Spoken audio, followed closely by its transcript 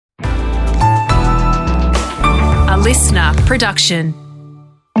listener production.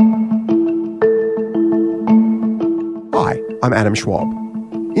 Hi, I'm Adam Schwab.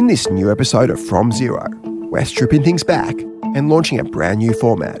 In this new episode of From Zero, we're stripping things back and launching a brand new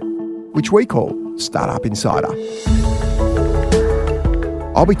format, which we call Startup Insider.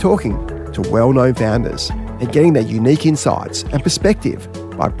 I'll be talking to well-known founders and getting their unique insights and perspective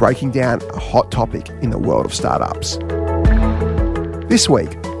by breaking down a hot topic in the world of startups. This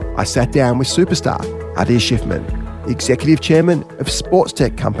week, I sat down with superstar Adir Shiffman, executive chairman of sports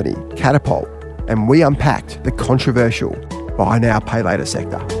tech company Catapult, and we unpacked the controversial buy now, pay later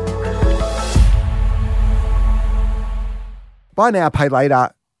sector. Buy now, pay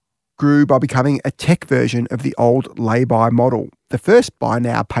later grew by becoming a tech version of the old lay-by model. The first buy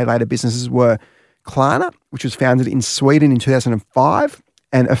now, pay later businesses were Klarna, which was founded in Sweden in 2005,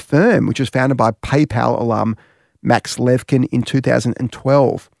 and Affirm, which was founded by PayPal alum Max Levchin in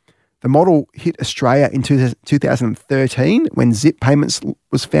 2012. The model hit Australia in 2013 when Zip Payments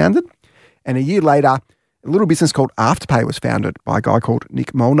was founded. And a year later, a little business called Afterpay was founded by a guy called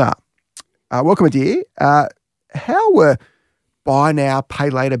Nick Molnar. Welcome, Adir. How were buy now,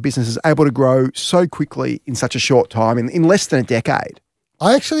 pay later businesses able to grow so quickly in such a short time, in less than a decade?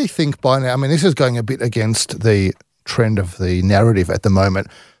 I actually think buy now, this is going a bit against the trend of the narrative at the moment,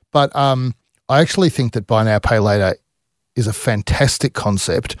 but I actually think that buy now, pay later is a fantastic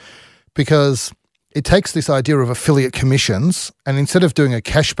concept because it takes this idea of affiliate commissions, and instead of doing a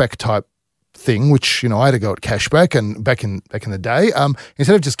cashback type thing, which, I had to go at cashback and back in the day,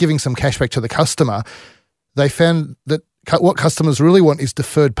 instead of just giving some cashback to the customer, they found that what customers really want is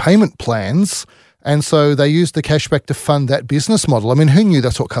deferred payment plans. And so they used the cashback to fund that business model. Who knew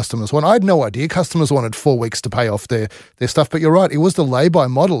that's what customers want? I had no idea. Customers wanted 4 weeks to pay off their stuff. But you're right, it was the lay-by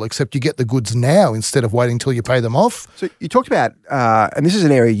model, except you get the goods now instead of waiting till you pay them off. So you talked about, and this is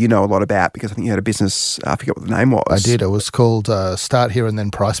an area you know a lot about because I think you had a business, I forget what the name was. I did. It was called Start Here and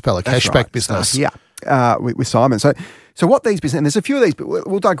Then Price Pal, a cashback right. business. With Simon. So what these businesses, and there's a few of these, but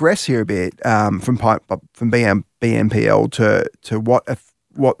we'll digress here a bit from BNPL to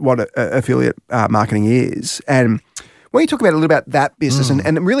what affiliate marketing is. And when you talk about a little about that business,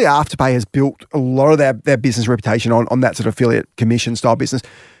 and really Afterpay has built a lot of their business reputation on that sort of affiliate commission style business.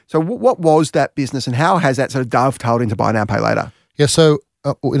 So what was that business and how has that sort of dovetailed into buy now, pay later? Yeah, so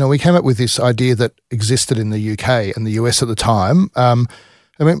we came up with this idea that existed in the UK and the US at the time.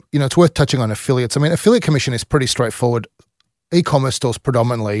 It's worth touching on affiliates. Affiliate commission is pretty straightforward. E-commerce stores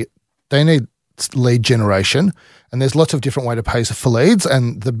predominantly, they need lead generation, and there's lots of different ways to pay for leads,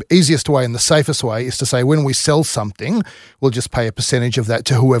 and the easiest way and the safest way is to say when we sell something, we'll just pay a percentage of that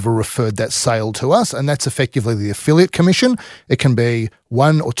to whoever referred that sale to us, and that's effectively the affiliate commission. It can be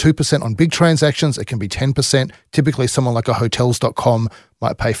 1 or 2% on big transactions. It can be 10%. Typically, someone like a Hotels.com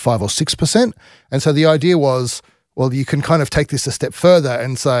might pay 5 or 6%. And so the idea was, well, you can kind of take this a step further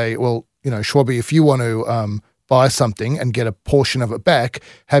and say, well, Schwabi, if you want to buy something and get a portion of it back,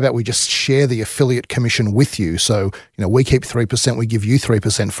 how about we just share the affiliate commission with you? So, we keep 3%, we give you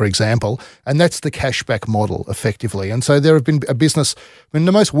 3%, for example, and that's the cashback model effectively. And so there have been a business, the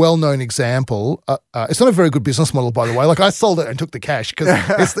most well-known example, it's not a very good business model, by the way. Like I sold it and took the cash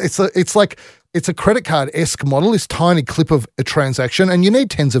because it's a credit card-esque model, this tiny clip of a transaction, and you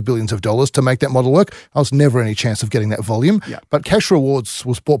need tens of billions of dollars to make that model work. I was never any chance of getting that volume. Yeah. But Cash Rewards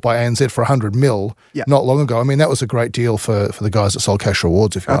was bought by ANZ for 100 mil not long ago. That was a great deal for the guys that sold Cash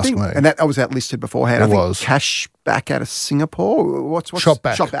Rewards, if you ask me. And that was outlisted beforehand. It was. Cashback out of Singapore. What's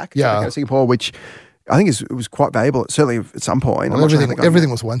Shopback. Shopback. Yeah. Shopback out of Singapore, which I think it was quite valuable, certainly at some point. Well,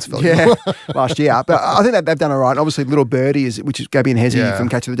 everything was once valuable. Yeah, last year. But I think that they've done all right. Obviously, Little Birdie, which is Gabby and Hezi from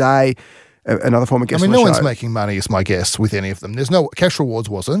Catch of the Day, another former guest on the no show. one's making money, is my guess, with any of them. Cash Rewards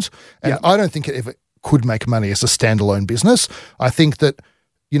wasn't, and I don't think it ever could make money as a standalone business. I think that,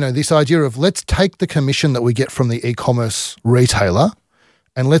 this idea of let's take the commission that we get from the e-commerce retailer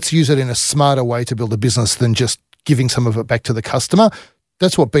and let's use it in a smarter way to build a business than just giving some of it back to the customer.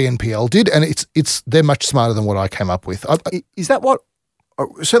 That's what BNPL did, and they're much smarter than what I came up with. Is that what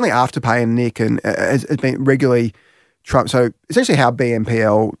certainly Afterpay and Nick has been regularly Trump? So essentially how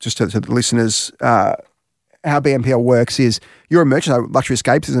BNPL, just to the listeners, how BNPL works is you're a merchant. So Luxury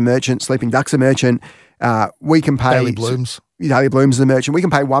Escapes is a merchant, Sleeping Duck's a merchant. We can pay Daily Blooms. Daily Blooms is a merchant. We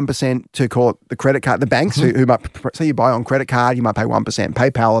can pay 1% to call it the credit card. The banks who might say you buy on credit card, you might pay 1%.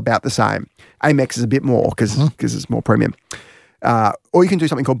 PayPal about the same. Amex is a bit more because it's more premium. Or you can do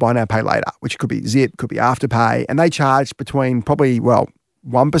something called buy now, pay later, which could be Zip, could be Afterpay, and they charge between probably 1%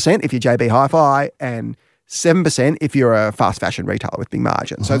 if you're JB Hi-Fi and 7% if you're a fast fashion retailer with big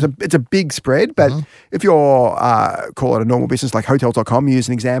margins. So it's a big spread, but if you're, call it a normal business like Hotels.com, use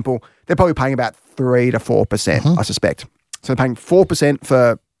an example, they're probably paying about 3 to 4%, I suspect. So they're paying 4%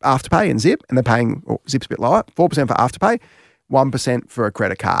 for Afterpay and Zip, and they're paying, Zip's a bit lower, 4% for Afterpay, 1% for a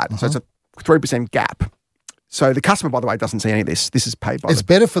credit card. So it's a 3% gap. So the customer, by the way, doesn't see any of this. This is paid by It's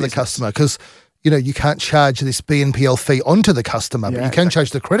better for the customer because, you can't charge this BNPL fee onto the customer, but you can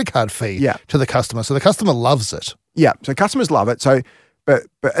charge the credit card fee to the customer. So the customer loves it. Yeah, so customers love it. So, but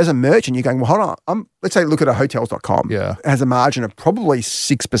as a merchant, you're going, well, hold on. Let's say look at a Hotels.com. Yeah. It has a margin of probably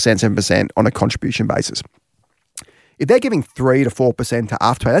 6%, 7% on a contribution basis. If they're giving 3 to 4% to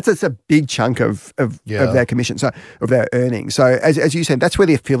Afterpay, that's a big chunk of their commission, so of their earnings. So as you said, that's where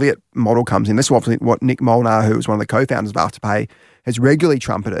the affiliate model comes in. This is obviously what Nick Molnar, who was one of the co-founders of Afterpay, has regularly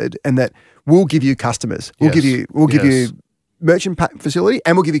trumpeted, and that we'll give you customers. We'll give you merchant facility,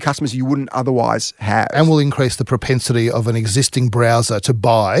 and we'll give you customers you wouldn't otherwise have. And we'll increase the propensity of an existing browser to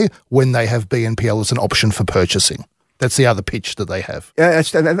buy when they have BNPL as an option for purchasing. That's the other pitch that they have. Yeah,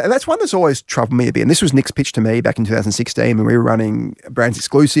 and that's one that's always troubled me a bit. And this was Nick's pitch to me back in 2016 when we were running Brands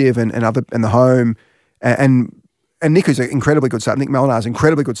Exclusive and The Home. And Nick is an incredibly good Nick Molnar is an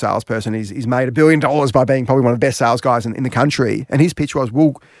incredibly good salesperson. He's made $1 billion by being probably one of the best sales guys in the country. And his pitch was,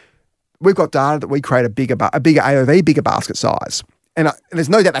 we've got data that we create a bigger AOV, bigger basket size. And there's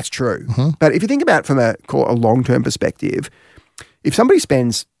no doubt that's true. But if you think about it from a long-term perspective, if somebody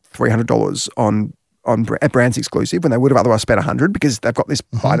spends $300 at Brands Exclusive when they would have otherwise spent $100 because they've got this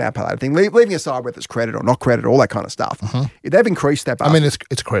buy now, pay later thing, leaving aside whether it's credit or not credit, all that kind of stuff. If they've increased that basket. I mean,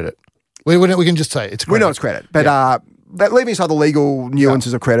 it's credit. We can just say it's credit. We know it's credit. But that leaving aside the legal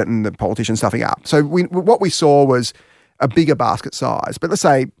nuances of credit and the politicians stuffing up. So what we saw was a bigger basket size. But let's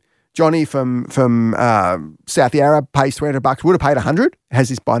say Johnny from South Yarra pays $300, would have paid $100, has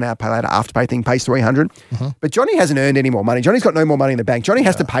this buy now, pay later, Afterpay thing, pays $300. But Johnny hasn't earned any more money. Johnny's got no more money in the bank. Johnny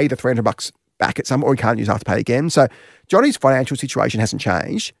has to pay the $300 back at some, or he can't use Afterpay again. So Johnny's financial situation hasn't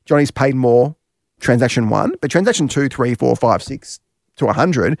changed. Johnny's paid more transaction 1, but transaction 2, 3, 4, 5, 6 to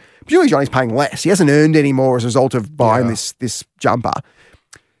 100, presumably Johnny's paying less. He hasn't earned any more as a result of buying this jumper.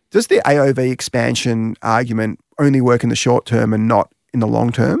 Does the AOV expansion argument only work in the short term and not in the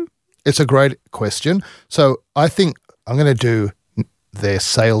long term? It's a great question. So I think I'm going to do their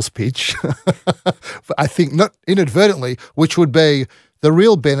sales pitch. I think not inadvertently, which would be the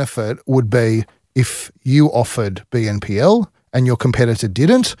real benefit would be if you offered BNPL and your competitor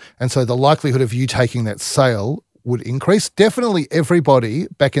didn't. And so the likelihood of you taking that sale would increase. Definitely everybody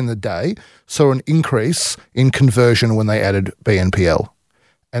back in the day saw an increase in conversion when they added BNPL.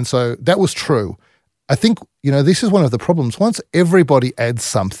 And so that was true. I think, this is one of the problems. Once everybody adds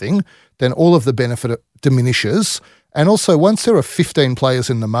something, then all of the benefit diminishes. And also, once there are 15 players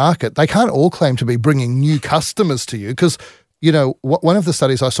in the market, they can't all claim to be bringing new customers to you because, one of the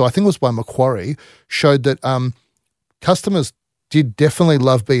studies I saw, I think it was by Macquarie, showed that customers did definitely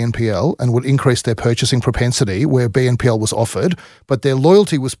love BNPL and would increase their purchasing propensity where BNPL was offered, but their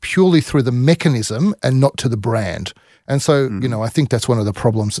loyalty was purely through the mechanism and not to the brand. And so, I think that's one of the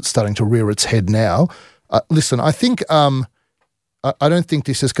problems that's starting to rear its head now. Listen, I think I don't think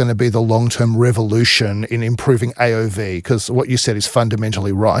this is going to be the long-term revolution in improving AOV because what you said is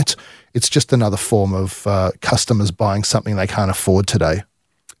fundamentally right. It's just another form of customers buying something they can't afford today.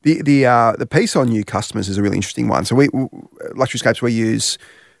 The piece on new customers is a really interesting one. So Luxuryscapes, we use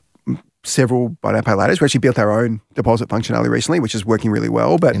several buy now, pay laters. We actually built our own deposit functionality recently, which is working really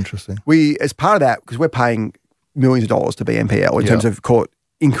well. But interesting. We, as part of that, because we're paying millions of dollars to BNPL in terms of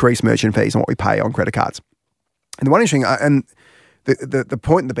increased merchant fees and what we pay on credit cards. And the one interesting and the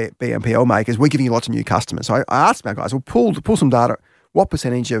point the BNPL make is we're giving you lots of new customers. So I asked our guys, pull some data. What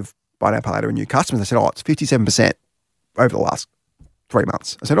percentage of buy now, pay later are new customers? They said, it's 57% over the last 3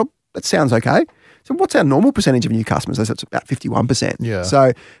 months. I said, that sounds okay. So what's our normal percentage of new customers? They said it's about 51%. Yeah.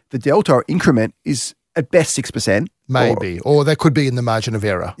 So the delta or increment is at best 6%. Maybe. Or that could be in the margin of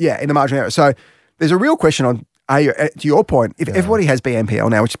error. Yeah, in the margin of error. So there's a real question on, to your point, if everybody has BNPL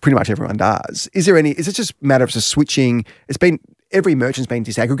now, which pretty much everyone does, is it just a matter of just switching? Every merchant's been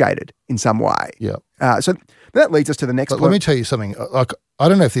disaggregated in some way. Yeah. So that leads us to the next point. Let me tell you something. Like, I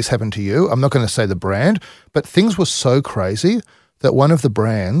don't know if this happened to you. I'm not going to say the brand, but things were so crazy that one of the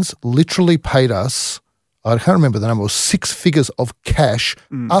brands literally paid us, I can't remember the number, it was 6 figures of cash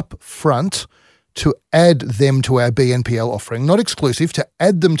up front to add them to our BNPL offering, not exclusive, to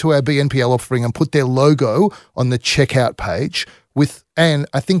add them to our BNPL offering and put their logo on the checkout page and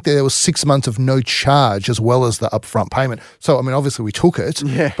I think there was 6 months of no charge as well as the upfront payment. So, I mean, obviously we took it,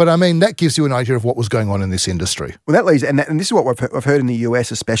 but I mean, that gives you an idea of what was going on in this industry. Well, that leads, and this is what we've heard in the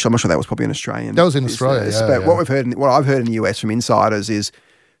US especially. I'm not sure that was probably an Australian. That was in Australia, but what I've heard in the US from insiders is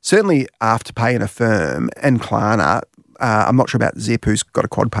certainly Afterpay and Affirm and Klarna. I'm not sure about Zip, who's got a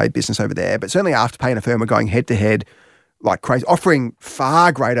QuadPay business over there, but certainly Afterpay and Affirm are going head to head like crazy, offering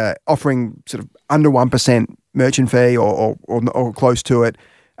sort of under 1% merchant fee or close to it,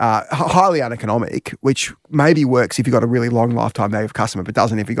 highly uneconomic, which maybe works if you've got a really long lifetime value of customer, but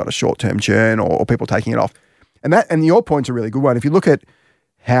doesn't if you've got a short-term churn or people taking it off. And your point's a really good one. If you look at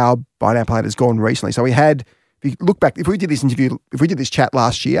how Buy Now Pay Later has gone recently, so if you look back, if we did this chat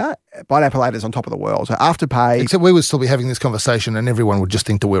last year, Buy Now Pay Later is on top of the world. So Afterpay, except we would still be having this conversation, and everyone would just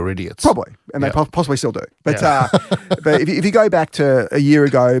think that we're idiots. Probably, and they possibly still do. But but if you go back to a year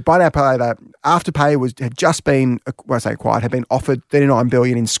ago, Buy Now Pay Later, Afterpay had just been, when I say acquired, had been offered $39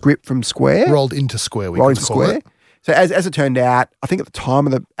 billion in scrip from Square, rolled into Square. So as it turned out, I think at the time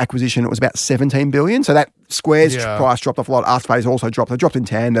of the acquisition, it was about $17 billion. So that Square's price dropped off a lot. Afterpay's also dropped. They dropped in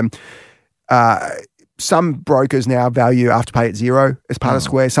tandem. Some brokers now value Afterpay at zero as part of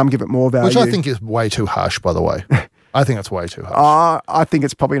Square. Some give it more value. Which I think is way too harsh, by the way. I think that's way too harsh. I think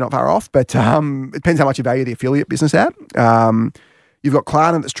it's probably not far off, but it depends how much you value the affiliate business at. You've got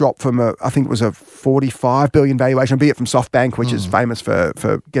Klarna that's dropped from I think it was a $45 billion valuation, be it from SoftBank, which is famous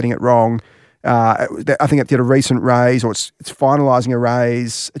for getting it wrong. I think it did a recent raise, or it's finalising a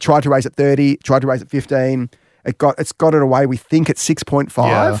raise. It tried to raise at 30, tried to raise at 15. It's got it away, we think, at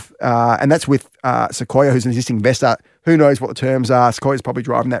 6.5, and that's with Sequoia, who's an existing investor. Who knows what the terms are? Sequoia's probably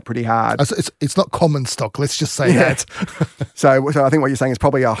driving that pretty hard. It's not common stock, let's just say that. So I think what you're saying is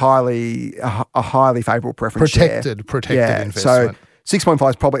probably a highly favourable preference. Protected investment. So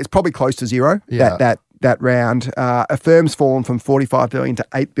 6.5 is probably close to zero. That round. Affirm's fallen from 45 billion to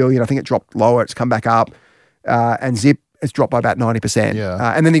 8 billion. I think it dropped lower. It's come back up, and Zip. It's dropped by about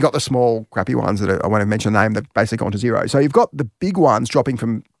 90%. And then you got the small, crappy ones that I won't mention the name, that basically gone to zero. So you've got the big ones dropping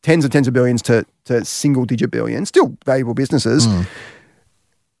from tens of billions to single-digit billions, still valuable businesses.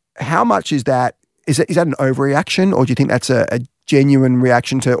 How much is that? Is that an overreaction, or do you think that's a genuine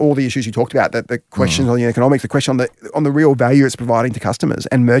reaction to all the issues you talked about, the questions on the economics, the question on the real value it's providing to customers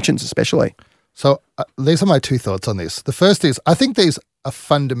and merchants especially? So these are my two thoughts on this. The first is, I think these are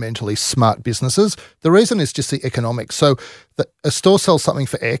fundamentally smart businesses. The reason is just the economics. So a store sells something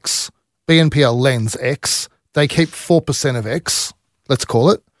for X, BNPL lends X, they keep 4% of X, let's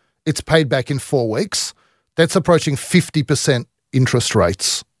call it. It's paid back in 4 weeks. That's approaching 50% interest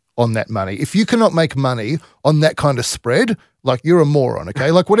rates on that money. If you cannot make money on that kind of spread, like, you're a moron,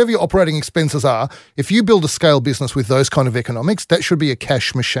 okay? Like, whatever your operating expenses are, if you build a scale business with those kind of economics, that should be a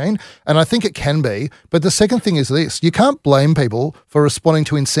cash machine. And I think it can be. But the second thing is this: you can't blame people for responding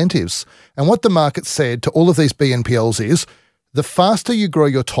to incentives. And what the market said to all of these BNPLs is, the faster you grow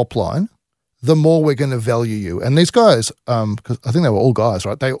your top line, the more we're going to value you. And these guys, because I think they were all guys,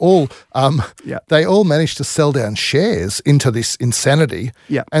 right? They all managed to sell down shares into this insanity.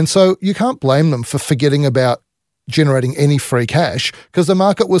 Yeah. And so you can't blame them for forgetting about generating any free cash, because the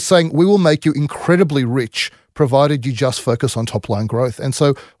market was saying, we will make you incredibly rich provided you just focus on top line growth. And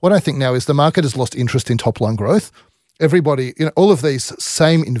so what I think now is the market has lost interest in top line growth. Everybody, all of these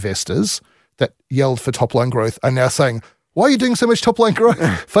same investors that yelled for top line growth are now saying, why are you doing so much top line growth?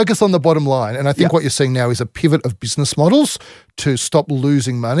 Focus on the bottom line. And I think what you're seeing now is a pivot of business models to stop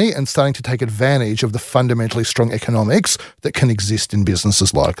losing money and starting to take advantage of the fundamentally strong economics that can exist in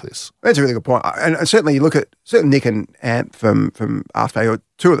businesses like this. That's a really good point. And certainly you look at Nick and Ant from Afterpay, who are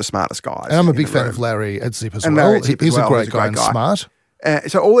two of the smartest guys. And I'm a big fan of Larry at Zip as well. He's a great guy and smart.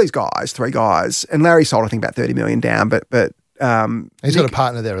 So all these guys, 3 guys, and Larry sold, I think, about 30 million down, but he's got a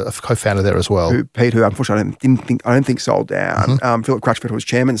partner there, a co-founder there as well. Pete, who unfortunately I don't think sold down. Philip Crutchfield, who was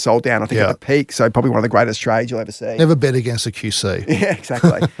chairman, sold down, I think, at the peak. So probably one of the greatest trades you'll ever see. Never bet against a QC. Yeah,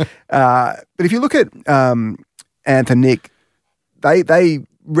 exactly. But if you look at Ant and Nick, they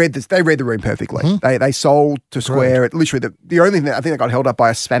read this. They read the room perfectly. They sold to Square. At literally the only thing that I think they got held up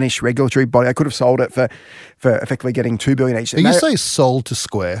by a Spanish regulatory body. I could have sold it for effectively getting $2 billion each. You say sold to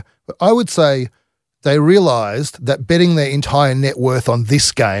Square, but I would say they realised that betting their entire net worth on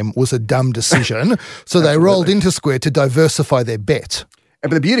this game was a dumb decision, so they rolled into Square to diversify their bet. But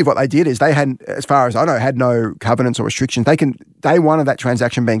the beauty of what they did is they had, as far as I know, had no covenants or restrictions. Day one of that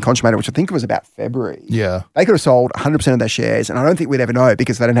transaction being consummated, which I think was about February. Yeah, they could have sold 100% of their shares, and I don't think we'd ever know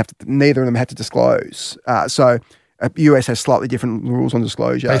because neither of them had to disclose. So US has slightly different rules on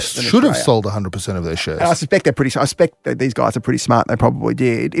disclosure. They should have sold 100% of their shares. And I suspect that these guys are pretty smart. They probably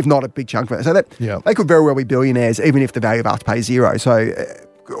did, if not a big chunk of it. So they could very well be billionaires, even if the value of Afterpay is zero. So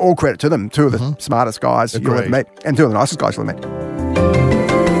all credit to them. Two of the smartest guys you'll ever meet, and two of the nicest guys you'll ever meet.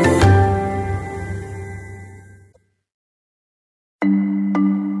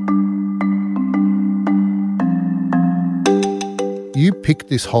 You picked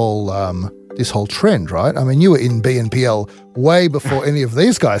this whole trend, right? I mean, you were in BNPL way before any of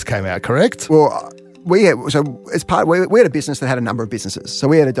these guys came out, correct? Well, we had a business that had a number of businesses. So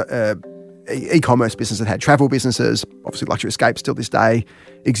we had a e-commerce business that had travel businesses. Obviously, Luxury Escapes still this day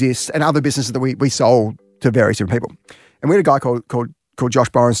exists, and other businesses that we sold to various different people. And we had a guy called Josh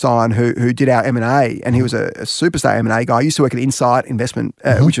Borenstein who did our M&A, and he was a superstar M&A guy. He used to work at Insight Investment,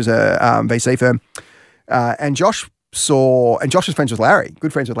 which was a VC firm. And Josh was friends with Larry,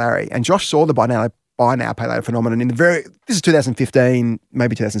 good friends with Larry. And Josh saw the buy now, pay later phenomenon this is 2015,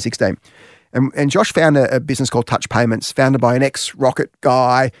 maybe 2016. And Josh found a business called Touch Payments, founded by an ex-Rocket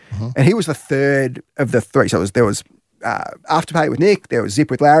guy. And he was the third of the three. So there was Afterpay with Nick, there was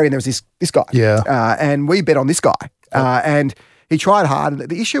Zip with Larry, and there was this guy. Yeah. And we bet on this guy. And he tried hard. And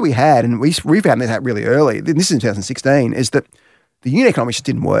the issue we had, and we found this out really early, this is in 2016, is that the unit economics just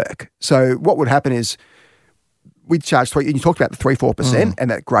didn't work. So what would happen is, we'd charge you talked about the 3-4%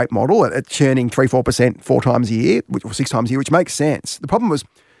 and that great model at churning 3-4% 4 times a year or 6 times a year, which makes sense. The problem was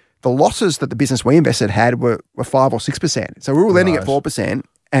the losses that the business we invested had were 5 or 6%. So we were lending at 4%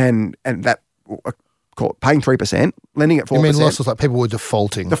 and that call it paying 3%, lending at 4%. You mean losses like people were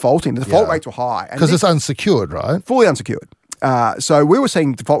defaulting? The default rates were high. Because it's unsecured, right? Fully unsecured. So we were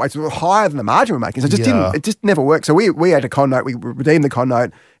seeing default rates were higher than the margin we're making. So it just never worked. So we had a con note, we redeemed the con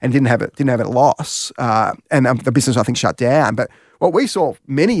note and didn't have it at a loss. And the business, I think, shut down. But what we saw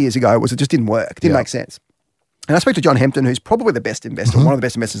many years ago was it just didn't work. It didn't make sense. And I spoke to John Hempton, who's probably the best investor, one of the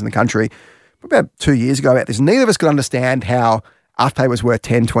best investors in the country, about 2 years ago about this. Neither of us could understand how Afterpay was worth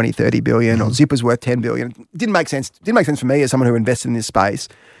 10, 20, 30 billion or Zip was worth 10 billion. It didn't make sense. It didn't make sense for me as someone who invested in this space.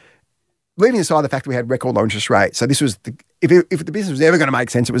 Leaving aside the fact that we had record low interest rates. So this was if the business was ever going to make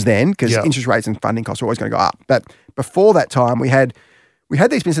sense, it was then, because interest rates and funding costs are always going to go up. But before that time, we had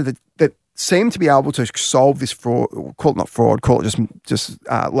these businesses that seemed to be able to solve this fraud, call it not fraud, call it just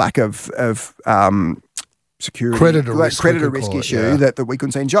lack of security, creditor risk issue that we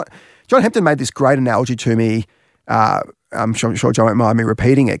couldn't see. And John Hempton made this great analogy to me. I'm sure John won't mind me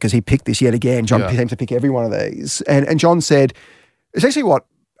repeating it because he picked this yet again. John seems to pick every one of these. And John said, essentially what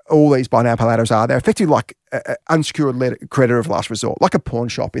all these buy now, pay laters are, they're effectively like an unsecured creditor of last resort, like a pawn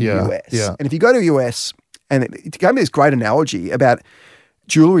shop in the US. Yeah. And if you go to the US, and it gave me this great analogy about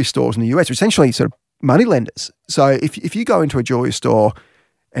jewelry stores in the US, essentially sort of money lenders. So if you go into a jewelry store,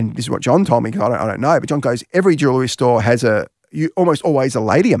 and this is what John told me, because I don't know, but John goes, every jewelry store has almost always a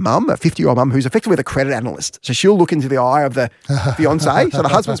lady, a mum, a 50-year-old mum, who's effectively the credit analyst. So she'll look into the eye of the fiance. So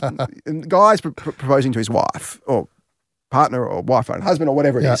the guy's proposing to his wife or partner or wife and husband or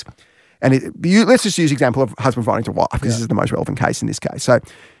whatever it is. And let's just use the example of husband finding to wife, because this is the most relevant case in this case. So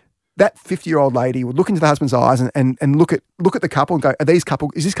that 50-year-old lady would look into the husband's eyes and look at the couple and go, is this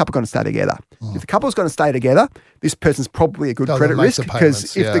couple going to stay together? If the couple's going to stay together, this person's probably a good credit risk,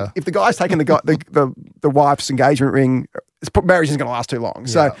 because if the guy's taking the wife's engagement ring, marriage isn't going to last too long.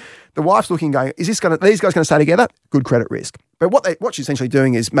 So the wife's looking, going, these guys going to stay together? Good credit risk. But what she's essentially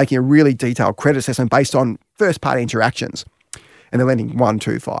doing is making a really detailed credit assessment based on first-party interactions. And they're lending 1,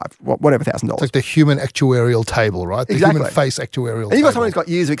 2, 5, whatever $1,000. It's like the human actuarial table, right? The human face actuarial table. And you've got someone who's got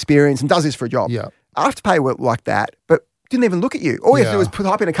years of experience and does this for a job. Yeah. Afterpay were like that, but didn't even look at you. All you have to do was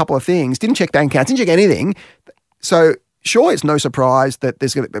type in a couple of things, didn't check bank accounts, didn't check anything. So sure, it's no surprise that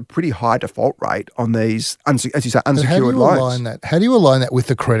there's going to be a pretty high default rate on these, as you say, unsecured loans. How do you align that with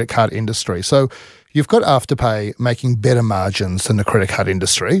the credit card industry? So you've got Afterpay making better margins than the credit card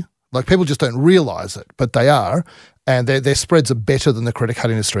industry. Like, people just don't realise it, but they are. And their spreads are better than the credit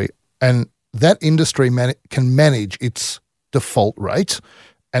card industry. And that industry can manage its default rate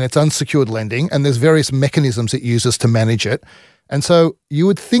and its unsecured lending, and there's various mechanisms it uses to manage it. And so you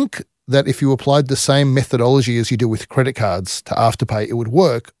would think that if you applied the same methodology as you do with credit cards to Afterpay, it would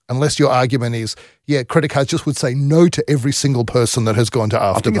work, unless your argument is, credit cards just would say no to every single person that has gone to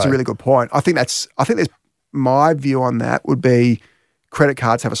Afterpay. I think it's a really good point. I think there's my view on that would be, credit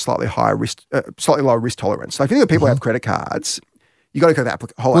cards have a slightly lower risk tolerance. So if you think that people have credit cards, you got to go through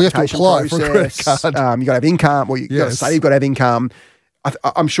the whole application process. For a credit card. You got to have income, or you got to say you've got to have income.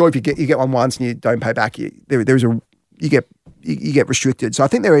 I'm sure if you get one once and you don't pay back, you get restricted. So I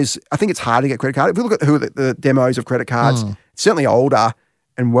think it's hard to get credit card. If you look at who the demos of credit cards, it's certainly older.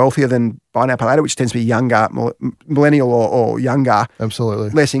 and wealthier than buy now, pay later, which tends to be younger, millennial or younger. Absolutely.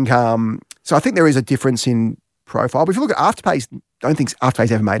 Less income. So I think there is a difference in profile. But if you look at Afterpay, I don't think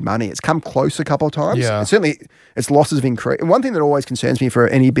Afterpay's ever made money. It's come close a couple of times. Yeah. And certainly its losses have increased. And one thing that always concerns me for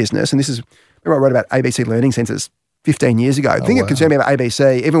any business, and this is, remember I wrote about ABC Learning Centres 15 years ago. The thing that concerned me about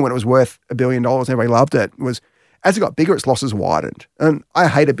ABC, even when it was worth $1 billion and everybody loved it, was as it got bigger, its losses widened. And I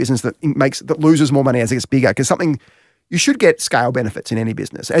hate a business that loses more money as it gets bigger, because you should get scale benefits in any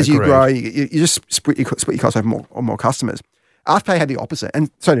business. As you grow, you just split your costs over more customers. Afterpay had the opposite, and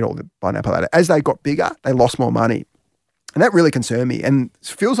so did all the buy now, pay later. As they got bigger, they lost more money. And that really concerned me. And it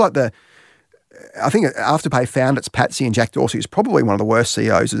feels like I think Afterpay found its patsy in Jack Dorsey, who's probably one of the worst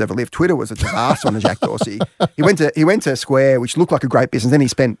CEOs who's ever lived. Twitter was a disaster under Jack Dorsey. He went to Square, which looked like a great business. Then he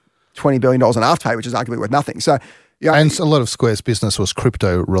spent $20 billion on Afterpay, which is arguably worth nothing. So, and a lot of Square's business was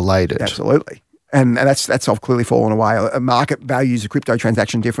crypto related. Absolutely. And that's clearly fallen away. A market values a crypto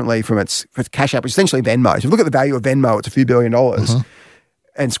transaction differently from its Cash App, which is essentially Venmo. So if you look at the value of Venmo, it's a few $1 billion. Mm-hmm.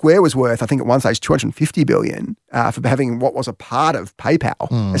 And Square was worth, I think at one stage, $250 billion for having what was a part of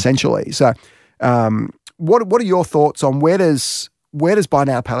PayPal, essentially. So what are your thoughts on where does buy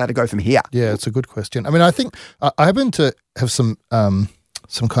now, pay later go from here? Yeah, it's a good question. I mean, I think I happen to have some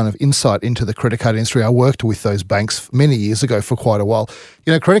kind of insight into the credit card industry. I worked with those banks many years ago for quite a while.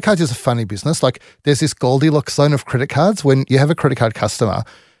 You know, credit cards is a funny business. Like, there's this Goldilocks zone of credit cards. When you have a credit card customer,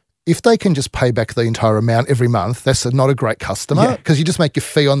 if they can just pay back the entire amount every month, that's not a great customer, because you just make your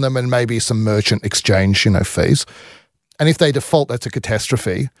fee on them and maybe some merchant exchange, fees. And if they default, that's a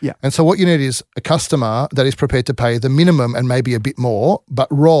catastrophe. Yeah. And so what you need is a customer that is prepared to pay the minimum and maybe a bit more, but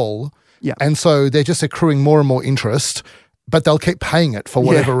roll. Yeah. And so they're just accruing more and more interest, but they'll keep paying it for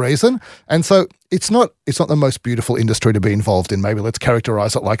whatever reason. And so it's not the most beautiful industry to be involved in. Maybe let's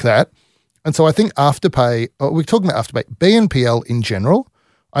characterize it like that. And so I think Afterpay, we're talking about Afterpay, BNPL in general,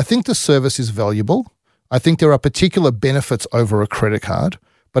 I think the service is valuable. I think there are particular benefits over a credit card,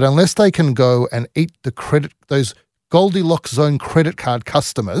 but unless they can go and eat the credit, those Goldilocks zone credit card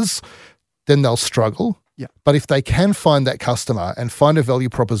customers, then they'll struggle. Yeah. But if they can find that customer and find a value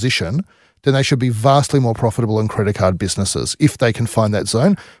proposition, then they should be vastly more profitable in credit card businesses if they can find that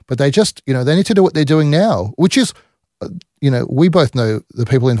zone. But they just, they need to do what they're doing now, which is, we both know the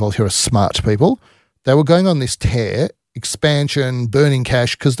people involved here are smart people. They were going on this tear, expansion, burning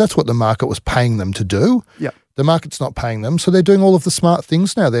cash, because that's what the market was paying them to do. Yeah. The market's not paying them, so they're doing all of the smart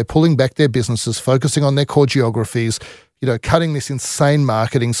things now. They're pulling back their businesses, focusing on their core geographies, cutting this insane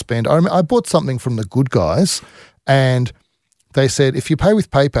marketing spend. I bought something from the Good Guys, and they said, if you pay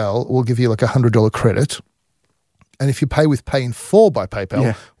with PayPal, we'll give you like $100 credit. And if you pay with Pay in Full by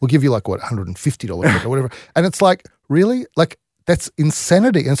PayPal, we'll give you like, $150 credit or whatever. And it's like, really? Like, that's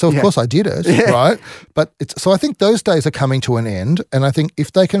insanity. And so, of course, I did it, right? But so I think those days are coming to an end. And I think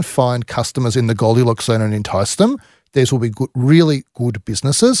if they can find customers in the Goldilocks zone and entice them, theirs will be good, really good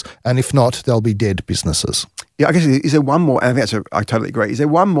businesses. And if not, they'll be dead businesses. Yeah, I guess, is there one more, and I think I totally agree, is there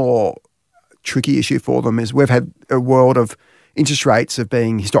one more tricky issue for them is we've had a world of interest rates of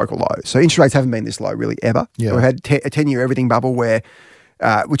being historical lows. So interest rates haven't been this low really ever. Yeah. We've had a 10-year everything bubble where,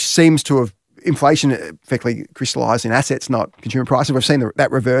 which seems to have inflation effectively crystallised in assets, not consumer prices. We've seen that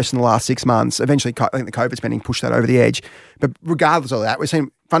reverse in the last 6 months. Eventually, I think the COVID spending pushed that over the edge. But regardless of that, we're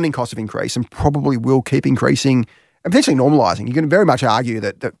seeing funding costs have increased and probably will keep increasing and potentially normalising. You can very much argue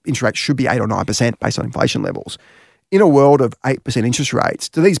that interest rates should be 8 or 9% based on inflation levels. In a world of 8% interest rates,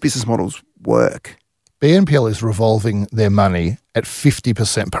 do these business models work? BNPL is revolving their money at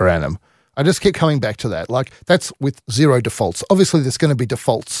 50% per annum. I just keep coming back to that. Like, that's with zero defaults. Obviously, there's going to be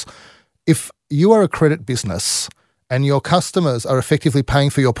defaults. If you are a credit business and your customers are effectively paying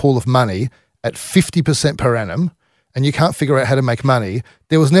for your pool of money at 50% per annum and you can't figure out how to make money,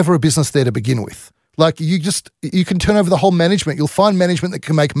 there was never a business there to begin with. Like, you can turn over the whole management. You'll find management that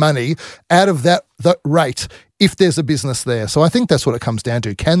can make money out of that rate if there's a business there. So I think that's what it comes down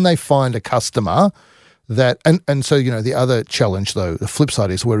to. Can they find a customer that, and so, the other challenge though, the flip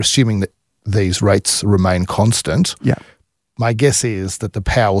side is we're assuming that these rates remain constant. Yeah. My guess is that the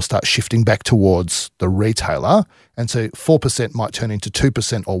power will start shifting back towards the retailer. And so 4% might turn into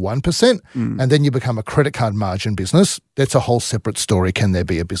 2% or 1%. And then you become a credit card margin business. That's a whole separate story. Can there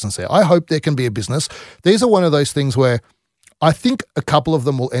be a business there? I hope there can be a business. These are one of those things where I think a couple of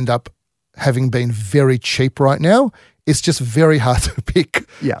them will end up having been very cheap right now. It's just very hard to pick,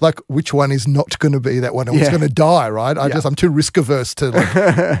 like, which one is not going to be that one and which is going to die, right? I'm too risk averse to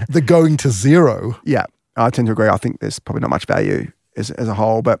the going to zero. Yeah. I tend to agree. I think there's probably not much value as a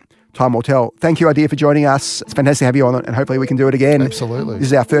whole, but time will tell. Thank you, Adir, for joining us. It's fantastic to have you on, and hopefully we can do it again. Absolutely. This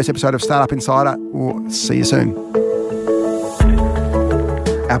is our first episode of Startup Insider. We'll see you soon.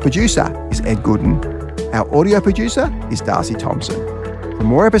 Our producer is Ed Gooden. Our audio producer is Darcy Thompson. For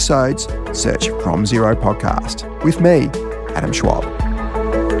more episodes, search From Zero Podcast with me, Adam Schwab.